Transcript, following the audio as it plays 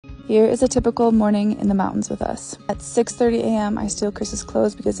Here is a typical morning in the mountains with us. At 6:30 a.m. I steal Chris's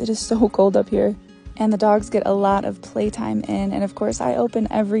clothes because it is so cold up here. And the dogs get a lot of playtime in, and of course I open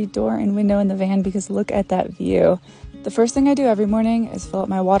every door and window in the van because look at that view. The first thing I do every morning is fill up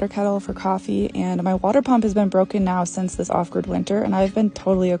my water kettle for coffee, and my water pump has been broken now since this off-grid winter, and I've been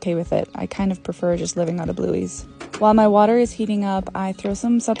totally okay with it. I kind of prefer just living out of Bluey's. While my water is heating up, I throw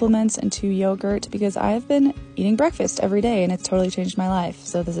some supplements into yogurt because I've been eating breakfast every day and it's totally changed my life.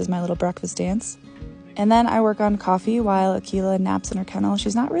 So this is my little breakfast dance. And then I work on coffee while Akila naps in her kennel.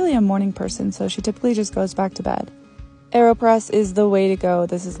 She's not really a morning person, so she typically just goes back to bed. AeroPress is the way to go.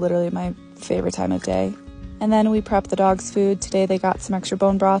 This is literally my favorite time of day. And then we prep the dogs' food. Today they got some extra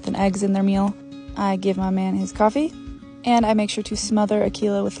bone broth and eggs in their meal. I give my man his coffee, and I make sure to smother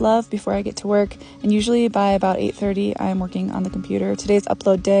Akila with love before I get to work. And usually by about 8:30, I am working on the computer. Today's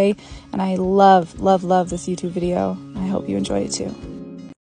upload day, and I love this YouTube video. I hope you enjoy it too.